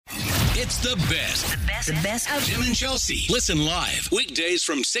It's the best. The best of Jim and Chelsea. Listen live weekdays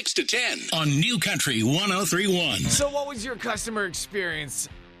from 6 to 10 on New Country 1031. So what was your customer service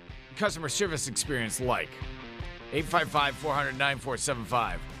experience like?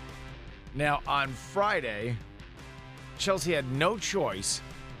 855-400-9475. Now, on Friday, Chelsea had no choice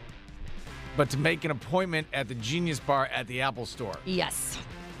but to make an appointment at the Genius Bar at the Apple Store. Yes.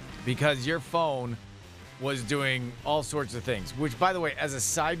 Because your phone was doing all sorts of things. Which, by the way, as a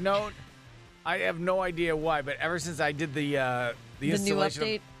side note, I have no idea why, but ever since I did the installation, new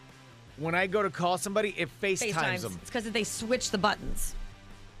update? When I go to call somebody, it FaceTimes them. It's because they switch the buttons.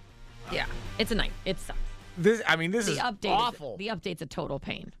 Yeah, it's a night. It sucks. This is update awful. The update's a total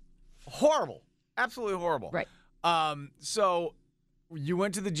pain. Horrible. Absolutely horrible. Right. So you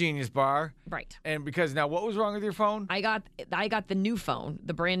went to the Genius Bar. Right. And because now what was wrong with your phone? I got the new phone,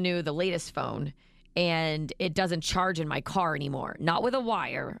 the brand new, the latest phone, and it doesn't charge in my car anymore. Not with a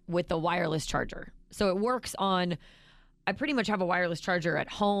wire, with the wireless charger. So it works on, I pretty much have a wireless charger at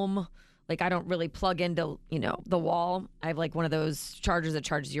home. Like I don't really plug into, the wall. I have like one of those chargers that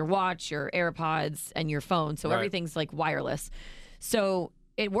charges your watch, your AirPods, and your phone. So everything's like wireless. So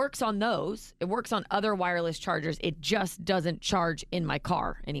it works on those. It works on other wireless chargers. It just doesn't charge in my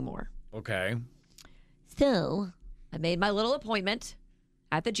car anymore. Okay. So I made my little appointment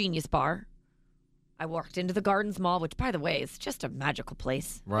at the Genius Bar. I walked into the Gardens Mall, which, by the way, is just a magical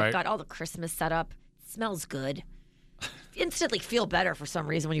place. Right. They've got all the Christmas set up. It smells good. Instantly feel better for some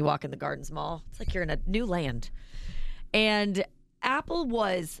reason when you walk in the Gardens Mall. It's like you're in a new land. And Apple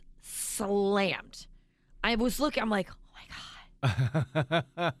was slammed. I was looking, I'm like, oh my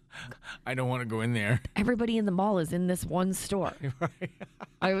God. I don't want to go in there. Everybody in the mall is in this one store. Right.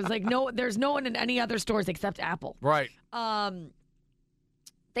 I was like, no, there's no one in any other stores except Apple. Right.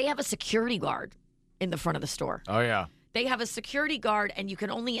 They have a security guard in the front of the store. Oh, yeah. They have a security guard, and you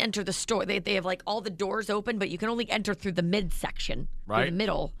can only enter the store. They have, like, all the doors open, but you can only enter through the midsection, right? The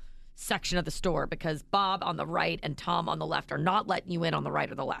middle section of the store, because Bob on the right and Tom on the left are not letting you in on the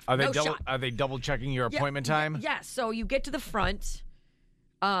right or the left. Are they double-checking your appointment time? Yeah, so you get to the front.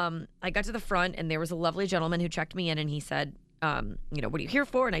 I got to the front, and there was a lovely gentleman who checked me in, and he said, what are you here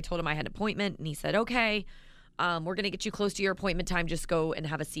for? And I told him I had an appointment, and he said, okay, we're going to get you close to your appointment time. Just go and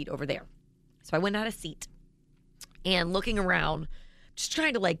have a seat over there. So I went and had a seat. And looking around, just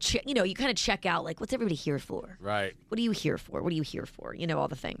trying to you kind of check out, like, what's everybody here for? Right. What are you here for? What are you here for? All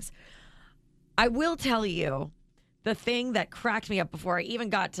the things. I will tell you the thing that cracked me up before I even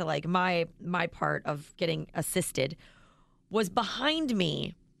got to, like, my part of getting assisted was behind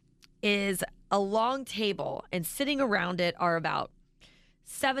me is a long table, and sitting around it are about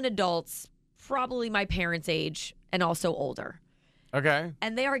 7 adults, probably my parents' age, and also older. Okay.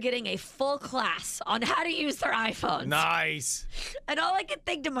 And they are getting a full class on how to use their iPhones. Nice. And all I could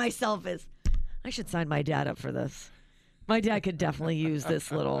think to myself is, I should sign my dad up for this. My dad could definitely use this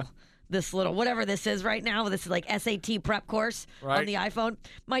little, whatever this is right now. This is like SAT prep course on the iPhone.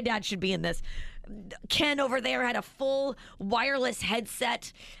 My dad should be in this. Ken over there had a full wireless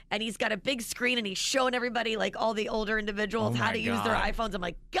headset, and he's got a big screen, and he's showing everybody, like, all the older individuals how to use their iPhones. I'm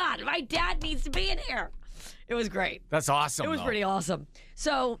like, God, my dad needs to be in here. It was great. That's awesome. It was pretty awesome.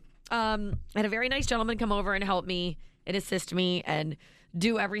 So I had a very nice gentleman come over and help me and assist me and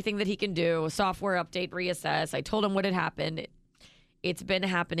do everything that he can do. Software update, reassess. I told him what had happened. It's been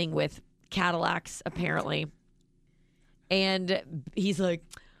happening with Cadillacs, apparently. And he's like,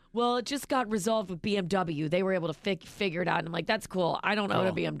 well, it just got resolved with BMW. They were able to figure it out. And I'm like, that's cool. I don't own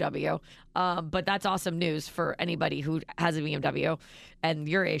a BMW. But that's awesome news for anybody who has a BMW. And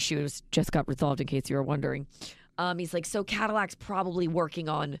your issues just got resolved, in case you were wondering. He's like, so Cadillac's probably working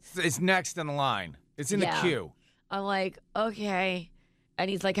on... It's next in line. It's in the queue. I'm like, okay. And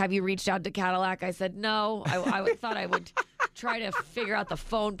he's like, have you reached out to Cadillac? I said, no. I thought I would try to figure out the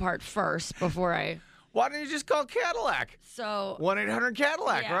phone part first before I... Why don't you just call Cadillac? So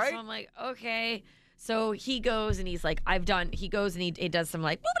 1-800-Cadillac, right? So I'm like, okay. So he goes and he's like, he goes and he does some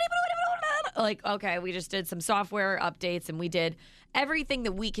like, okay, we just did some software updates and we did everything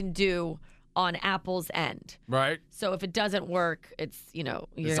that we can do on Apple's end. Right. So if it doesn't work, it's,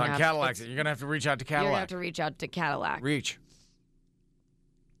 it's on Cadillac. You're going to have to reach out to Cadillac. You're going to have to reach out to Cadillac. Reach.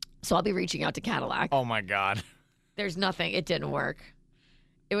 So I'll be reaching out to Cadillac. Oh, my God. There's nothing. It didn't work.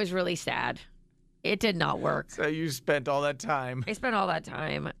 It was really sad. It did not work. So you spent all that time. I spent all that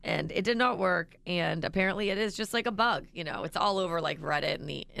time, and it did not work. And apparently, it is just like a bug. It's all over like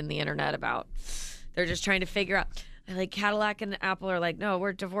Reddit and the internet about. They're just trying to figure out. Like Cadillac and Apple are like, no,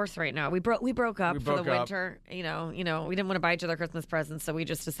 we're divorced right now. We broke up for the winter. We didn't want to buy each other Christmas presents, so we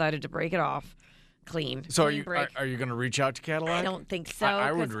just decided to break it off. clean. So Clean break. are you going to reach out to Cadillac? I don't think so.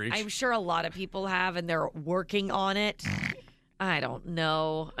 I would 'cause reach. I'm sure a lot of people have, and they're working on it. I don't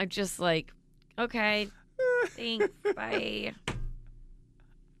know. I'm just like, okay, thanks, bye.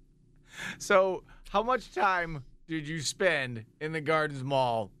 So how much time did you spend in the Gardens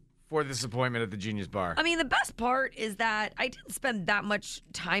Mall for this appointment at the Genius Bar? I mean, the best part is that I didn't spend that much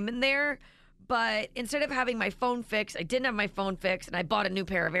time in there, but instead of having my phone fixed, I didn't have my phone fixed, and I bought a new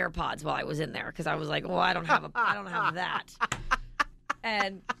pair of AirPods while I was in there because I was like, well, I don't have that,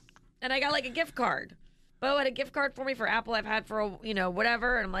 and I got like a gift card. Bo had a gift card for me for Apple I've had for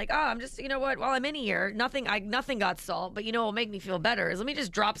whatever, and I'm like, oh, I'm just what? While I'm in here, nothing got solved, but what'll make me feel better is let me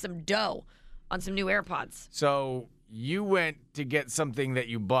just drop some dough on some new AirPods. So you went to get something that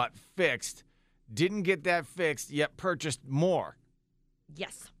you bought fixed, didn't get that fixed, yet purchased more.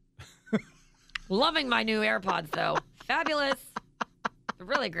 Yes. Loving my new AirPods, though. Fabulous.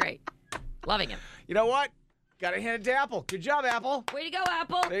 Really great. Loving it. You know what? Got to hand it to Apple. Good job, Apple. Way to go,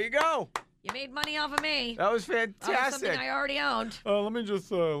 Apple. There you go. You made money off of me. That was fantastic. That was something I already owned. Let me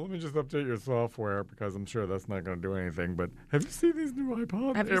just update your software because I'm sure that's not going to do anything. But have you seen these new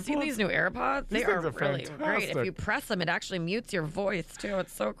iPods? Have you seen these new AirPods? These They are things are really great. If fantastic. you press them, it actually mutes your voice, too.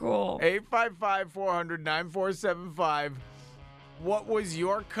 It's so cool. 855-400-9475. What was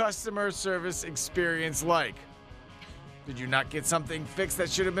your customer service experience like? Did you not get something fixed that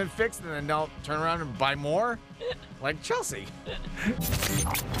should have been fixed and then now turn around and buy more? Like Chelsea.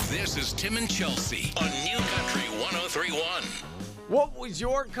 This is Tim and Chelsea on New Country 103.1. What was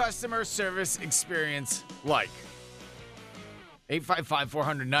your customer service experience like?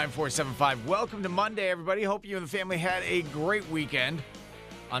 855-400-9475. Welcome to Monday, everybody. Hope you and the family had a great weekend.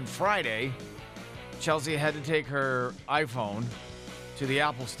 On Friday, Chelsea had to take her iPhone to the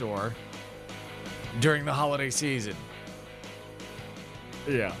Apple Store during the holiday season.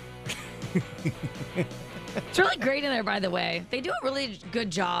 Yeah. It's really great in there, by the way. They do a really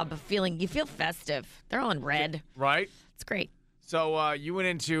good job of you feel festive. They're all in red. Right? It's great. So you went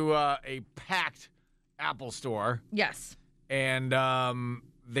into a packed Apple Store, Yes. and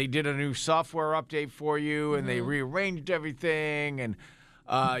they did a new software update for you, and they rearranged everything, and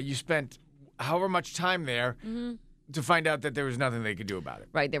you spent however much time there to find out that there was nothing they could do about it.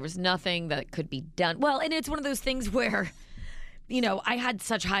 Right. There was nothing that could be done. Well, and it's one of those things where, I had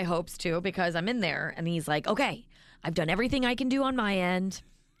such high hopes, too, because I'm in there, and he's like, okay, I've done everything I can do on my end.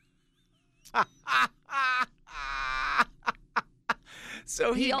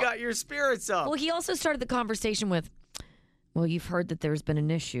 So he got your spirits up. Well, he also started the conversation with, well, you've heard that there's been an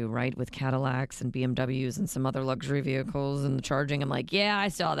issue, right, with Cadillacs and BMWs and some other luxury vehicles and the charging. I'm like, yeah, I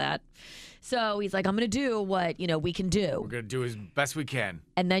saw that. So he's like, I'm going to do what, we can do. We're going to do as best we can.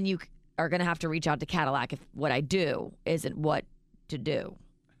 And then you are going to have to reach out to Cadillac if what I do isn't what to do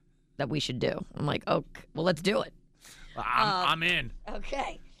that we should do. I'm like, okay, well, let's do it. I'm in.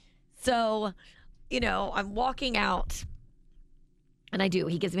 Okay. So, I'm walking out and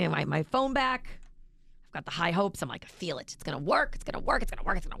he gives me my phone back. I've got the high hopes. I'm like, I feel it. It's going to work. It's going to work. It's going to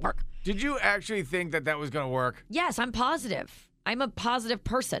work. It's going to work. Did you actually think that was going to work? Yes, I'm positive. I'm a positive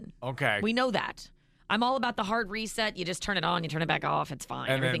person. Okay. We know that. I'm all about the hard reset. You just turn it on, you turn it back off. It's fine.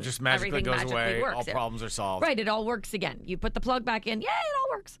 And then it just magically goes away. Works. All problems are solved. Right. It all works again. You put the plug back in. Yeah, it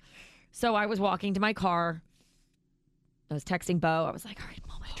all works. So I was walking to my car. I was texting Bo. I was like, all right,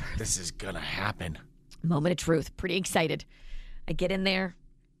 moment of truth. This is going to happen. Moment of truth. Pretty excited. I get in there,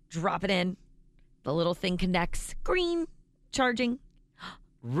 drop it in. The little thing connects. Green. Charging.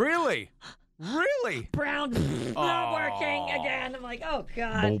 Really? Really? Brown. Not working again. I'm like, oh,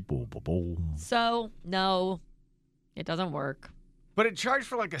 God. So, no, it doesn't work. But it charged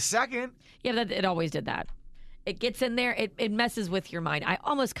for like a second. Yeah, it always did that. It gets in there. It messes with your mind. I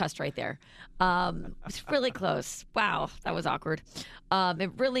almost cussed right there. It's really close. Wow, that was awkward.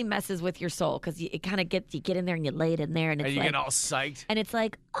 It really messes with your soul because it kind of you get in there and you lay it in there and it's and you like, get all psyched. and it's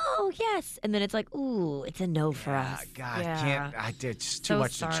like, oh yes, and then it's like, ooh, it's a no for us. God, yeah. I did just too So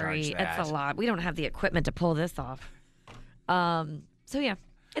much sorry. to charge that. It's a lot. We don't have the equipment to pull this off. So yeah,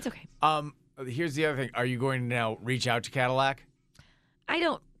 it's okay. Here's the other thing. Are you going to now reach out to Cadillac? I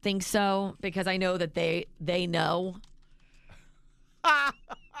don't think so because I know that they know.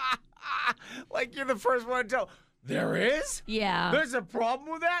 Like you're the first one to tell. There is? Yeah. There's a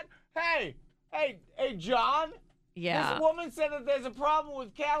problem with that? Hey, John. Yeah. This woman said that there's a problem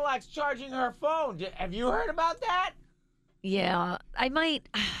with Cadillacs charging her phone. Have you heard about that? Yeah. I might.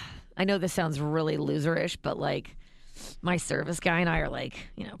 I know this sounds really loserish, but like my service guy and I are like,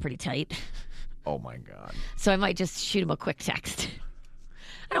 pretty tight. Oh my God. So I might just shoot him a quick text.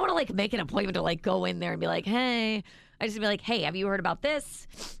 I don't want to make an appointment to go in there and be like, hey, I just be like, hey, have you heard about this?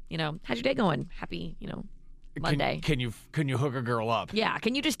 How's your day going? Happy, Monday. Can you hook a girl up? Yeah.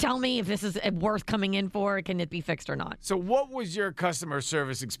 Can you just tell me if this is worth coming in for? Can it be fixed or not? So what was your customer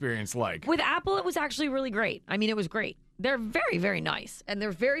service experience like? With Apple, it was actually really great. I mean, it was great. They're very, very nice, and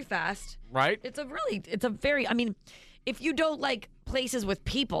they're very fast. Right? If you don't like places with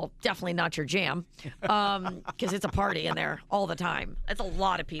people, definitely not your jam, because it's a party in there all the time. It's a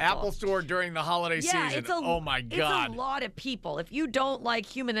lot of people. Apple Store during the holiday season. Oh my God. It's a lot of people. If you don't like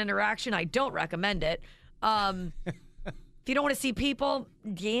human interaction, I don't recommend it. If you don't want to see people,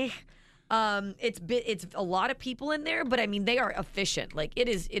 yeah. It's a lot of people in there, but I mean they are efficient. Like it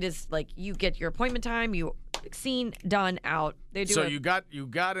is like you get your appointment time, you seen, done, out. They do. So you got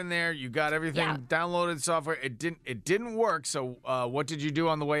in there, you got everything downloaded software. It didn't work. So what did you do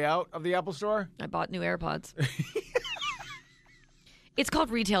on the way out of the Apple Store? I bought new AirPods. It's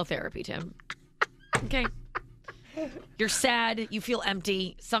called retail therapy, Tim. Okay. You're sad. You feel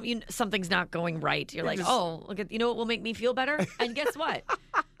empty. Something's not going right. You're like, oh, look at what will make me feel better? And guess what?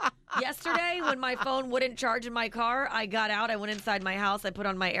 Yesterday, when my phone wouldn't charge in my car, I got out. I went inside my house. I put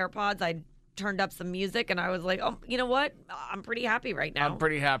on my AirPods. I turned up some music, and I was like, oh, you know what? I'm pretty happy right now. I'm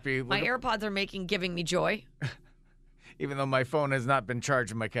pretty happy. My AirPods are giving me joy. Even though my phone has not been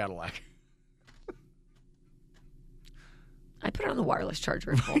charged in my Cadillac. I put it on the wireless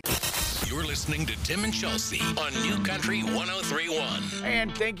charger. You're listening to Tim and Chelsea on New Country 103.1.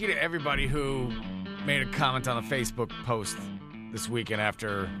 And thank you to everybody who made a comment on a Facebook post this weekend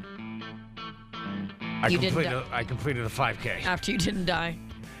after I completed a 5K. After you didn't die.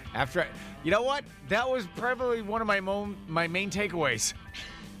 You know what? That was probably one of my main takeaways.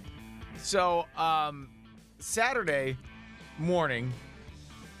 So Saturday morning,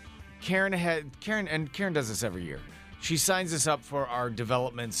 Karen does this every year. She signs us up for our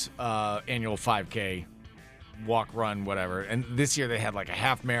development's annual 5K walk, run, whatever. And this year they had like a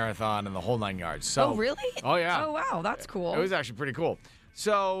half marathon and the whole 9 yards. So, oh, really? Oh, yeah. Oh, wow. That's cool. It was actually pretty cool.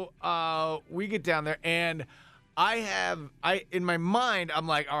 So we get down there, and in my mind, I'm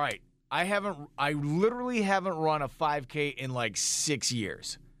like, all right, I literally haven't run a 5K in like 6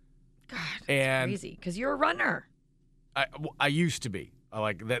 years. God, that's crazy. Because you're a runner. I used to be.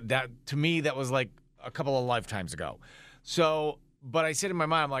 Like that to me, that was like a couple of lifetimes ago. So, but I said in my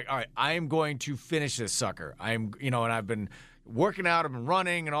mind, I'm like, all right, I am going to finish this sucker. and I've been working out, I've been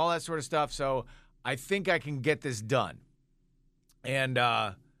running and all that sort of stuff. So I think I can get this done. And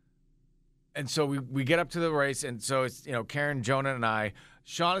so we get up to the race. And so it's, Karen, Jonah, and I.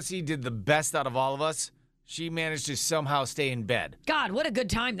 Shaughnessy did the best out of all of us. She managed to somehow stay in bed. God, what a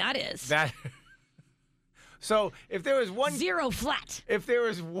good time that is. So if there was one... Zero flat. If there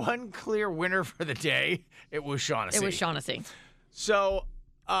was one clear winner for the day, it was Shaughnessy. It was Shaughnessy. So,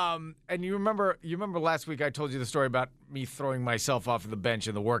 and you remember last week I told you the story about me throwing myself off of the bench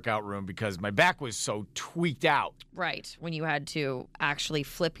in the workout room because my back was so tweaked out. Right. When you had to actually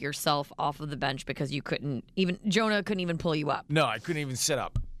flip yourself off of the bench because Jonah couldn't even pull you up. No, I couldn't even sit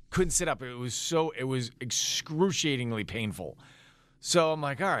up. Couldn't sit up. It was excruciatingly painful. So I'm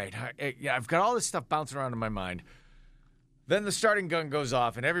like, all right, I've got all this stuff bouncing around in my mind. Then the starting gun goes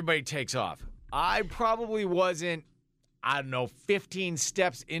off and everybody takes off. I probably wasn't, 15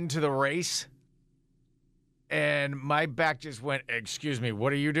 steps into the race. And my back just went, excuse me,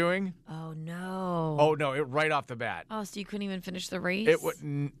 what are you doing? Oh, no. Oh, no, right off the bat. Oh, so you couldn't even finish the race?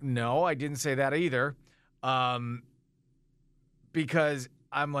 No, I didn't say that either. Because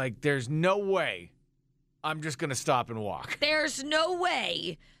I'm like, there's no way I'm just going to stop and walk. There's no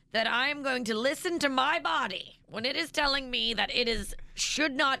way that I'm going to listen to my body when it is telling me that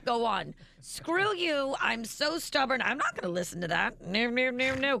should not go on. Screw you. I'm so stubborn. I'm not going to listen to that.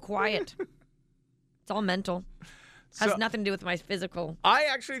 No. Quiet. It's all mental. Has nothing to do with my physical. I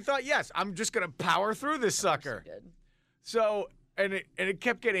actually thought, yes, I'm just going to power through this sucker. So, and it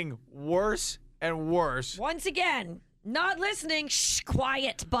kept getting worse and worse. Once again, not listening. Shh,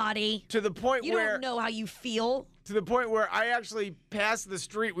 quiet, body. To the point you don't know how you feel. To the point where I actually passed the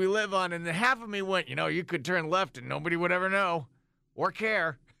street we live on, and half of me went, you could turn left and nobody would ever know or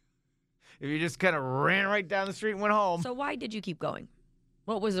care if you just kind of ran right down the street and went home. So why did you keep going?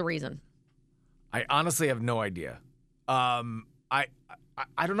 What was the reason? I honestly have no idea. I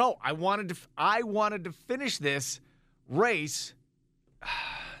don't know. I wanted to finish this race.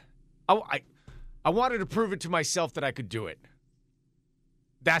 I wanted to prove it to myself that I could do it.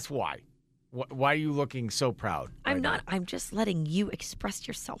 That's why. Why are you looking so proud? I'm not. I'm just letting you express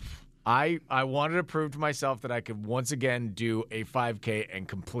yourself. I wanted to prove to myself that I could once again do a 5K and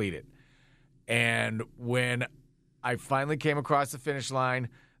complete it. And when I finally came across the finish line,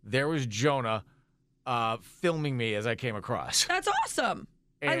 there was Jonah filming me as I came across. That's awesome.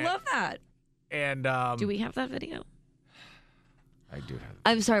 I And- love that. And Do we have that video? I do have.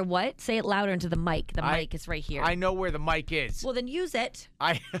 I'm sorry, what? Say it louder into the mic. The I- mic is right here. I know where the mic is. Well, then use it.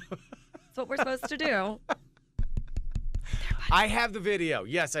 I That's what we're supposed to do. I have the video.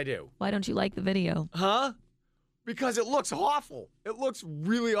 Yes, I do. Why don't you like the video? Huh? Because it looks awful. It looks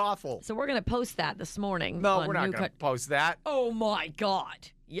really awful. So we're going to post that this morning. No, on we're not New going to Cut- post that. Oh, my God.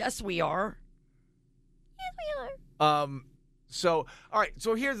 Yes, we are. Yes, we are. So, all right.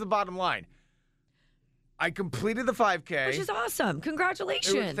 So here's the bottom line. I completed the 5K. Which is awesome.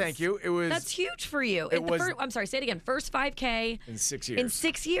 Congratulations. Thank you. It was That's huge for you. It was- I'm sorry, say it again. First 5K in 6 years. in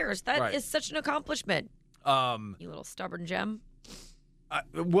 6 years. That is Right. such an accomplishment. Um, You little stubborn gem.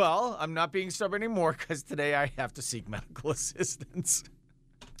 well, I'm not being stubborn anymore because today I have to seek medical assistance.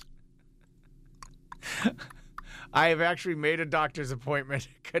 I have actually made a doctor's appointment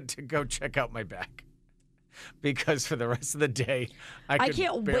to go check out my back because for the rest of the day I could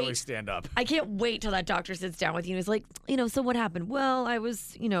can't barely wait. stand up. I can't wait till that doctor sits down with you and is like, so what happened? Well, I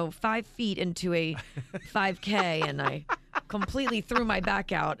was, 5 feet into a 5K and I completely threw my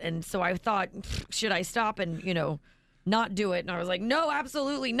back out. And so I thought, should I stop and, not do it? And I was like, no,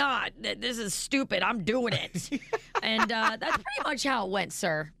 absolutely not. This is stupid. I'm doing it. And that's pretty much how it went,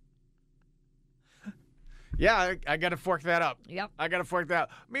 sir. Yeah, I got to fork that up. Yep. I got to fork that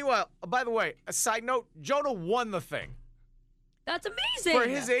up. Meanwhile, by the way, a side note, Jonah won the thing. That's amazing. For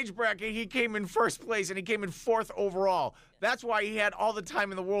his age bracket, he came in first place and he came in 4th overall. That's why he had all the time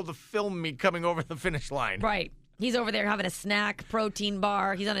in the world to film me coming over the finish line. Right. He's over there having a snack, protein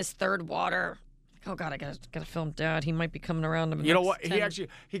bar. He's on his 3rd water. Oh, God, I gotta film Dad. He might be coming around. You know what?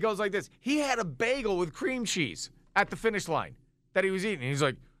 He goes like this. He had a bagel with cream cheese at the finish line that he was eating. He's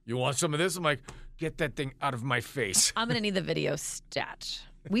like, you want some of this? I'm like, get that thing out of my face. I'm going to need the video stat.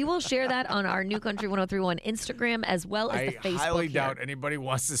 We will share that on our New Country 1031 Instagram as well as the Facebook. I highly here. doubt anybody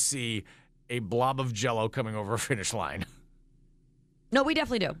wants to see a blob of Jell-O coming over a finish line. No, we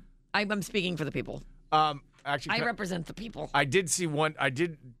definitely do. I'm speaking for the people. Actually, I represent the people. I did see one. I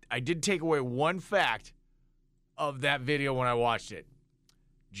did take away one fact of that video when I watched it.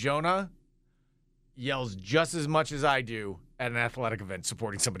 Jonah yells just as much as I do at an athletic event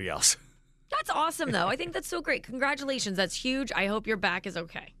supporting somebody else. That's awesome, though. I think that's so great. Congratulations. That's huge. I hope your back is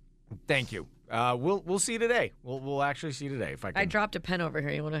okay. Thank you. We'll see today. We'll actually see today if I can. I dropped a pen over here.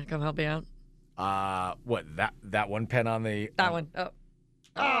 You want to come help me out? What that one pen on the That one. Oh.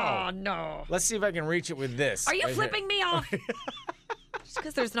 Oh, no. Let's see if I can reach it with this. Are you right flipping me off? Just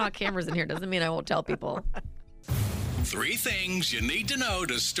because there's not cameras in here doesn't mean I won't tell people. 3 things you need to know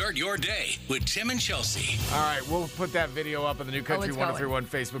to start your day with Tim and Chelsea. All right, we'll put that video up on the New Country it's 1031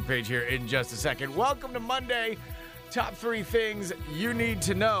 Facebook page here in just a second. Welcome to Monday. Top 3 things you need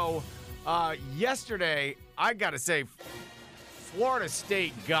to know. Yesterday, I got to say, Florida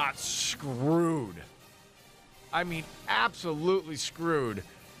State got screwed. I mean, absolutely screwed.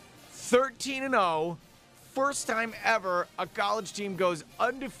 13-0. First time ever a college team goes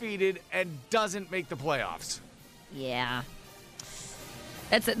undefeated and doesn't make the playoffs. Yeah.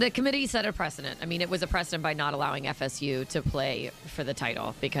 The committee set a precedent. I mean, it was a precedent by not allowing FSU to play for the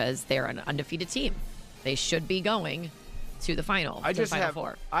title because they're an undefeated team. They should be going to the final.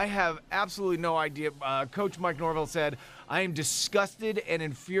 Four. I have absolutely no idea. Coach Mike Norvell said, I am disgusted and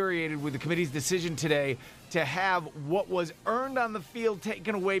infuriated with the committee's decision today to have what was earned on the field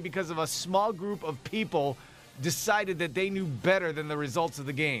taken away because of a small group of people decided that they knew better than the results of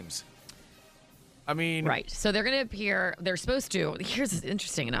the games. I mean... Right. So they're going to appear... They're supposed to... Here's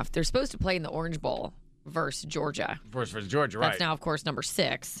interesting enough. They're supposed to play in the Orange Bowl versus Georgia. Versus Georgia, right. That's now, of course, number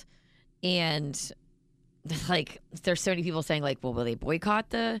 6. And, there's so many people saying, well, will they boycott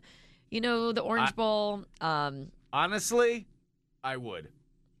the Orange Bowl? Honestly, I would.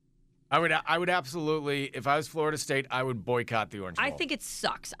 I would absolutely, if I was Florida State, I would boycott the Orange Bowl. I think it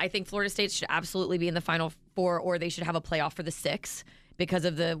sucks. I think Florida State should absolutely be in the Final Four, or they should have a playoff for the 6 because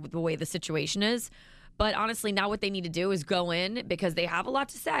of the way the situation is. But honestly, now what they need to do is go in because they have a lot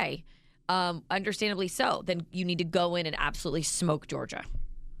to say, understandably so. Then you need to go in and absolutely smoke Georgia.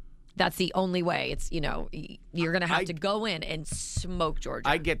 That's the only way. It's, you're going to have to go in and smoke Georgia.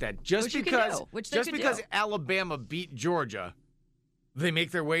 I get that. Just because do. Alabama beat Georgia, they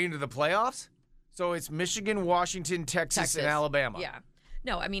make their way into the playoffs? So it's Michigan, Washington, Texas, and Alabama. Yeah.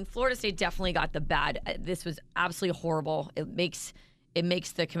 No, I mean, Florida State definitely got the bad. This was absolutely horrible. It makes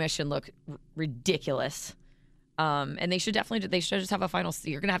the commission look ridiculous. And they should just have a final.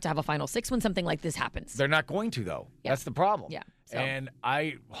 You're going to have a final 6 when something like this happens. They're not going to, though. Yeah. That's the problem. Yeah. So. And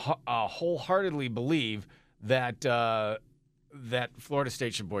I wholeheartedly believe that that Florida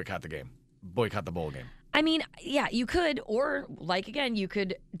State should boycott the game. boycott the bowl game. I mean, yeah, you could, or like again, you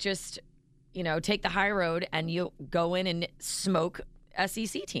could just, take the high road and you go in and smoke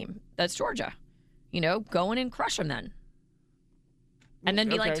SEC team. That's Georgia. Go in and crush them then. And then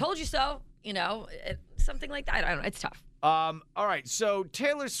be like, told you so. Something like that. I don't know. It's tough. All right. So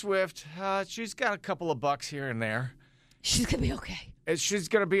Taylor Swift, she's got a couple of bucks here and there. She's going to be okay. She's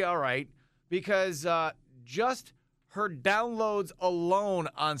going to be all right because just her downloads alone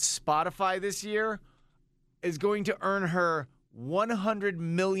on Spotify this year is going to earn her $100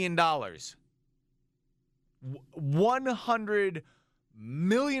 million. $100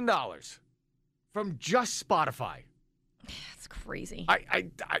 million from just Spotify. That's crazy. I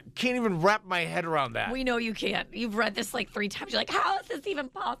can't even wrap my head around that. We know you can't. You've read this like 3 times. You're like, how is this even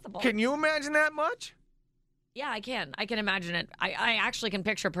possible? Can you imagine that much? Yeah, I can. I can imagine it. I actually can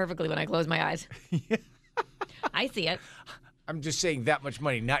picture perfectly when I close my eyes. Yeah. I see it. I'm just saying that much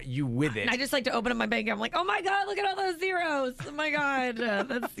money, not you with it. I just like to open up my bank. I'm like, oh my God, look at all those zeros. Oh my God.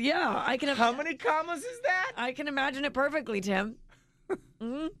 I can. How many commas is that? I can imagine it perfectly, Tim.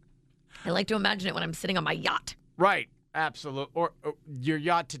 Mm-hmm. I like to imagine it when I'm sitting on my yacht. Right. Absolutely. Or your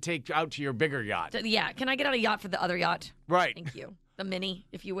yacht to take out to your bigger yacht. Yeah. Can I get on a yacht for the other yacht? Right. Thank you. The mini,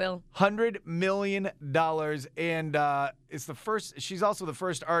 if you will. $100 million. And it's the first. She's also the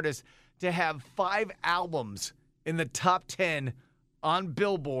first artist to have 5 albums in the top 10 on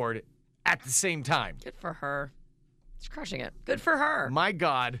Billboard at the same time. Good for her. She's crushing it. Good for her. My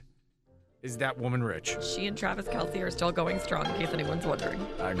God, is that woman rich? She and Travis Kelce are still going strong, in case anyone's wondering.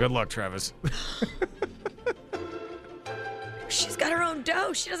 Good luck, Travis. She's got her own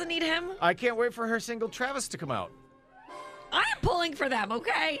dough. She doesn't need him. I can't wait for her single Travis to come out. I'm pulling for them,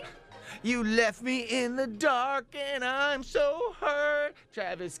 okay? You left me in the dark and I'm so hurt.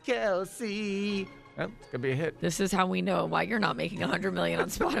 Travis Kelce. Well, it's going to be a hit. This is how we know why you're not making $100 million on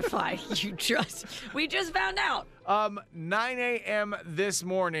Spotify. We just found out. 9 a.m. this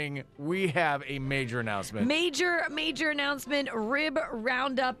morning, we have a major announcement. Major announcement. Rib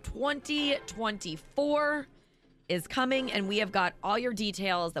Roundup 2024 is coming, and we have got all your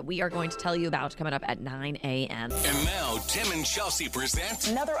details that we are going to tell you about coming up at 9 a.m. And now, Tim and Chelsea present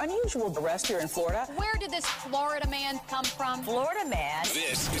another unusual arrest here in Florida. Where did this Florida man come from? Florida man.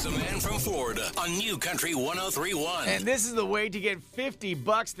 This is a man from Florida on New Country 103.1. And this is the way to get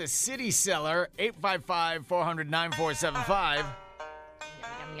 $50 to City Seller, 855-400-9475.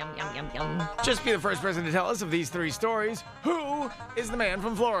 Yum. Just be the first person to tell us of these 3 stories. Who is the man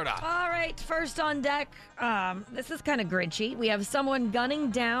from Florida? All right, first on deck. This is kind of grinchy. We have someone gunning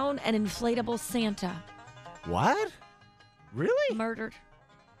down an inflatable Santa. What? Really? Murdered.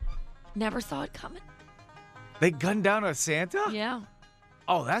 Never saw it coming. They gunned down a Santa? Yeah.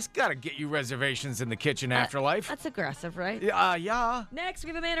 Oh, that's got to get you reservations in the kitchen afterlife. That's aggressive, right? Yeah. Next, we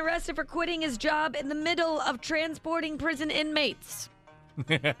have a man arrested for quitting his job in the middle of transporting prison inmates.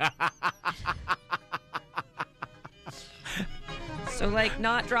 So,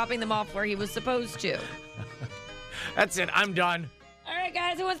 not dropping them off where he was supposed to. That's it. I'm done. All right,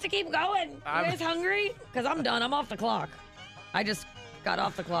 guys, who wants to keep going? You guys hungry? Because I'm done. I'm off the clock. I just got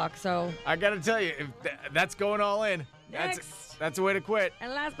off the clock, so. I got to tell you, that's going all in. Next. That's a way to quit.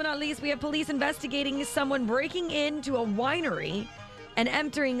 And last but not least, we have police investigating someone breaking into a winery and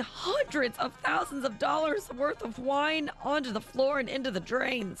emptying hundreds of thousands of dollars worth of wine onto the floor and into the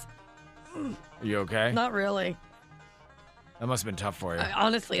drains. Are you okay? Not really. That must have been tough for you.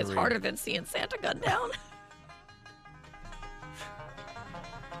 Honestly, it's harder than seeing Santa gunned down.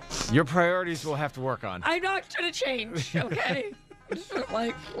 Your priorities will have to work on. I'm not going to change, okay? Just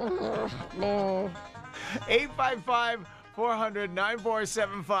no.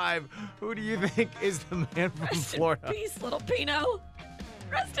 855-400-9475. Who do you think is the man from Florida? Rest in peace, little Pino.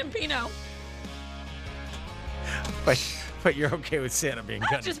 Rest in Pino. But you're okay with Santa being I'll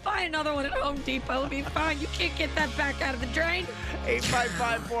gunned. just buy another one at Home Depot. It'll be fine. You can't get that back out of the drain.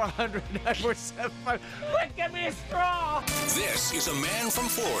 855-400-9475. Quick, give me a straw. This is a man from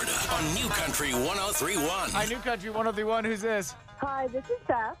Florida on New Country 103.1. Hi, New Country 103.1. Who's this? Hi, this is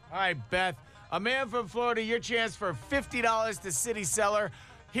Beth. All right, Beth. A man from Florida, your chance for $50 to City Seller.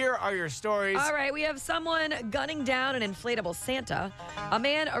 Here are your stories. All right, we have someone gunning down an inflatable Santa, a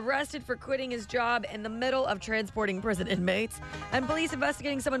man arrested for quitting his job in the middle of transporting prison inmates, and police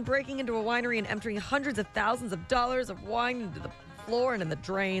investigating someone breaking into a winery and emptying hundreds of thousands of dollars of wine into the floor and in the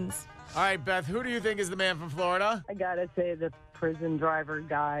drains. All right, Beth, who do you think is the man from Florida? I gotta say the prison driver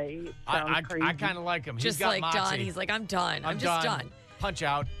guy sounds crazy. I kind of like him. He's Just got like moxie. done. He's like, I'm done. I'm just done. Punch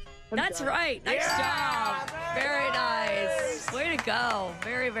out. That's right. Nice job. Very nice. Way to go.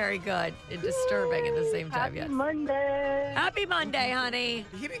 Very, very good. And disturbing at the same time, Happy yes. Monday. Happy Monday, honey.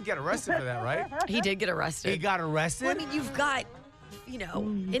 He didn't get arrested for that, right? He did get arrested. He got arrested? Well, I mean, you've got,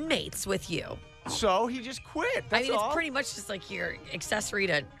 inmates with you. So he just quit. That's all. It's pretty much just like your accessory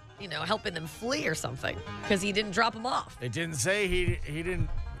to, helping them flee or something because he didn't drop them off. It didn't say he didn't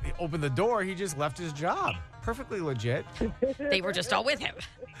open the door. He just left his job. Perfectly legit. They were just all with him.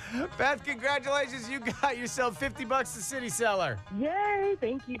 Beth, congratulations. You got yourself $50 to City Seller. Yay.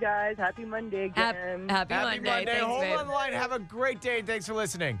 Thank you, guys. Happy Monday again. Happy Happy Monday. Thanks, Hold babe. on the line. Have a great day. Thanks for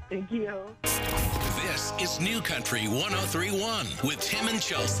listening. Thank you. This is New Country 1031 with Tim and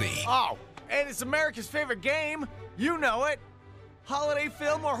Chelsea. Oh, and it's America's favorite game. You know it. Holiday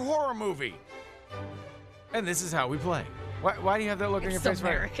film or horror movie. And this is how we play. Why do you have that look on your It's face?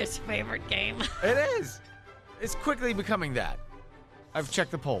 America's favorite game. It is. It's quickly becoming that. I've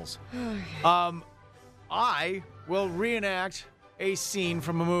checked the polls. I will reenact a scene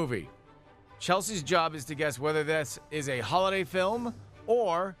from a movie. Chelsea's job is to guess whether this is a holiday film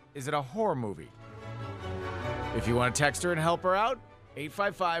or is it a horror movie. If you want to text her and help her out,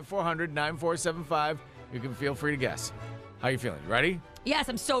 855-400-9475. You can feel free to guess. How you feeling? Ready? Yes,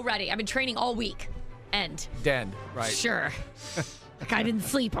 I'm so ready. I've been training all week. And Den, right. sure. Like I didn't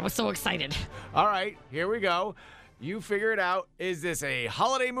sleep. I was so excited. All right, here we go. You figure it out. Is this a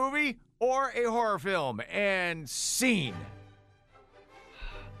holiday movie or a horror film? And scene.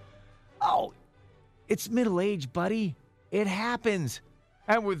 Oh, it's middle age, buddy. It happens.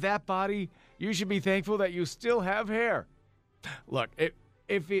 And with that body, you should be thankful that you still have hair. Look,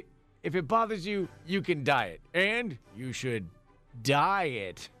 if it bothers you, you can dye it. And you should dye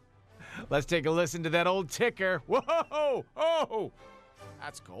it. Let's take a listen to that old ticker. Whoa! Oh!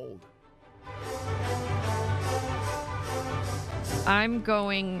 That's gold. I'm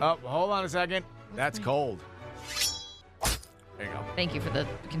going. Oh, hold on a second. That's cold. There you go. Thank you for the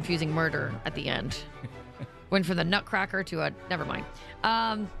confusing murder at the end. Went from the Nutcracker to a. Never mind.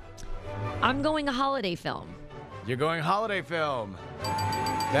 I'm going a holiday film. You're going holiday film.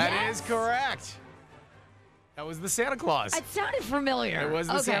 That Yes. is correct. That was the Santa Claus. It sounded familiar. It was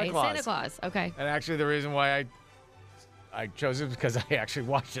the Santa Claus. Santa Claus. Okay. And actually, the reason why I chose it was because I actually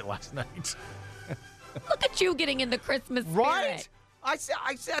watched it last night. Look at you getting in the Christmas spirit. Right? I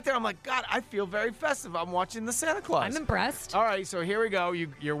sat there. I'm like, God, I feel very festive. I'm watching the Santa Claus. I'm impressed. All right, so here we go.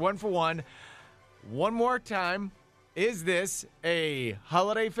 You're 1 for 1. One more time. Is this a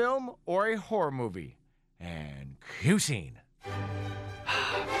holiday film or a horror movie? And cue scene.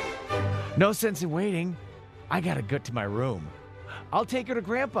 No sense in waiting. I gotta get to my room. I'll take her to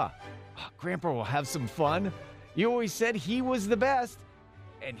Grandpa. Grandpa will have some fun. You always said he was the best.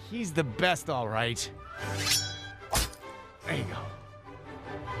 And he's the best, all right. There you go.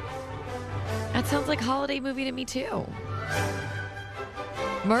 That sounds like a holiday movie to me, too.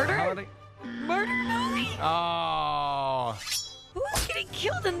 Murder? Holiday. Murder movie? Oh. Who's getting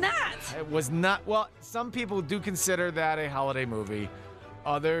killed in that? It was not. Well, some people do consider that a holiday movie.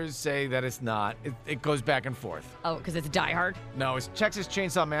 Others say that it's not. It goes back and forth. Oh, because it's Die Hard? No, it's Texas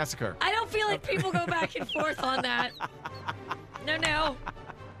Chainsaw Massacre. I don't feel like people go back and forth on that. No. No.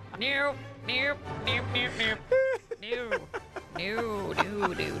 No. No. No. No. No.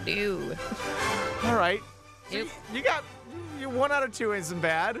 No. All right. Nope. You're 1 out of 2 isn't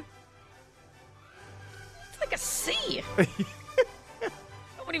bad. It's like a C. I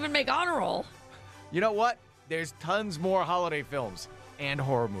wouldn't even make honor roll. You know what? There's tons more holiday films and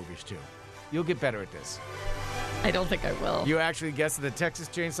horror movies too. You'll get better at this. I don't think I will. You actually guessed that the Texas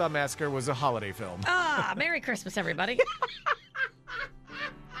Chainsaw Massacre was a holiday film. Merry Christmas, everybody.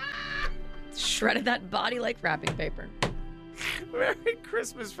 Shredded that body like wrapping paper. Merry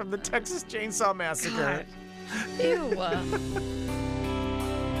Christmas from the Texas Chainsaw Massacre. God. Ew.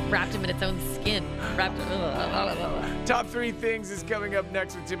 Wrapped him in its own skin. Wrapped him. Top 3 things is coming up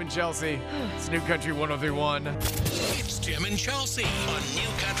next with Tim and Chelsea. It's New Country 1031. It's Tim and Chelsea on New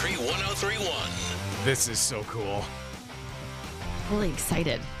Country 1031. This is so cool. Really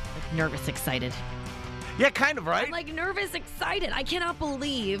excited. Like nervous excited. Yeah, kind of, right? I'm like nervous excited. I cannot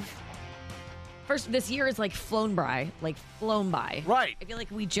believe. First, this year is like flown by. Right. I feel like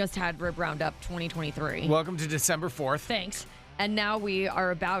we just had Rib Roundup 2023. Welcome to December 4th. Thanks. And now we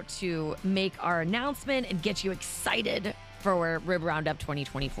are about to make our announcement and get you excited for Rib Roundup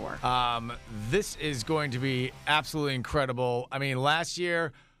 2024. This is going to be absolutely incredible. I mean, last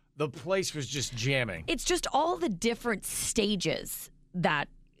year, the place was just jamming. It's just all the different stages that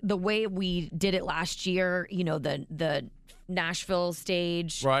the way we did it last year, the Nashville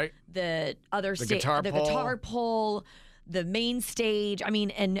stage, Right. the other stage, guitar guitar pole, the main stage. I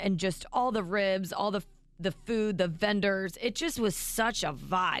mean, and just all the ribs, all the the food, the vendors. It just was such a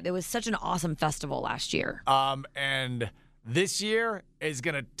vibe. It was such an awesome festival last year. And this year is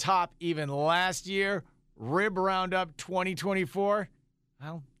going to top even last year. Rib Roundup 2024.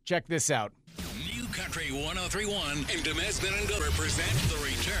 Well, check this out. New Country 103.1 and Demesman and Dover present the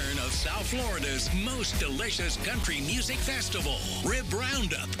return of South Florida's most delicious country music festival, Rib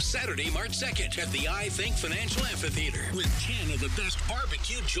Roundup, Saturday, March 2nd at the I Think Financial Amphitheater with 10 of the best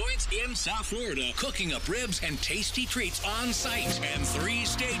barbecue joints in South Florida, cooking up ribs and tasty treats on site, and 3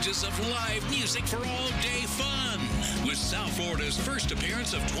 stages of live music for all-day fun. With South Florida's first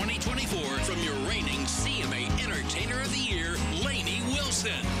appearance of 2024 from your reigning CMA Entertainer of the Year, Lainey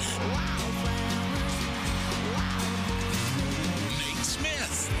Wilson. Nate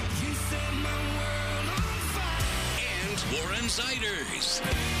Smith. And Warren Ziders.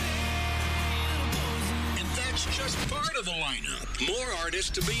 And that's just part of the lineup. More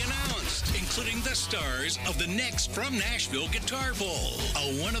artists to be announced, including the stars of the next From Nashville Guitar Bowl,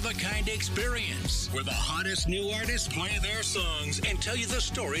 a one-of-a-kind experience where the hottest new artists play their songs and tell you the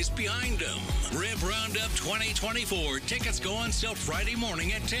stories behind them. Rib Roundup 2024. Tickets go on sale Friday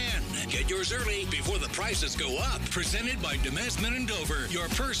morning at 10. Get yours early before the prices go up. Presented by Demesman and Dover, your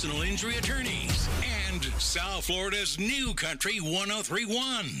personal injury attorneys. And South Florida's New Country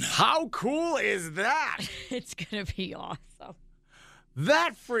 103.1. How cool is that? It's going to be awesome.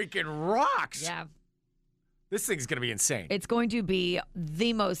 That freaking rocks. Yeah. This thing's going to be insane. It's going to be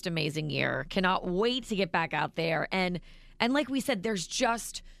the most amazing year. Cannot wait to get back out there. And like we said, there's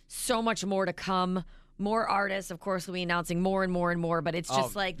just so much more to come. More artists, of course, will be announcing more and more and more. But it's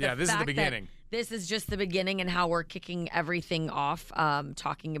just this is the beginning. This is just the beginning and how we're kicking everything off,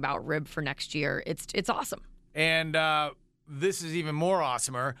 talking about Rib for next year. It's awesome. And this is even more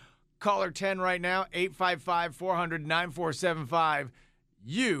awesomer. Caller 10 right now, 855-400-9475.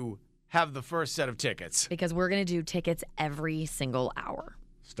 You have the first set of tickets. Because we're going to do tickets every single hour.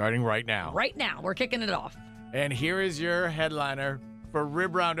 Starting right now. Right now. We're kicking it off. And here is your headliner for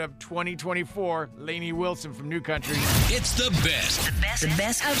Rib Roundup 2024, Lainey Wilson from New Country. It's the best. The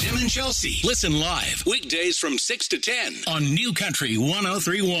best of Jim and Chelsea. Listen live weekdays from 6 to 10 on New Country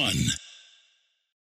 103.1.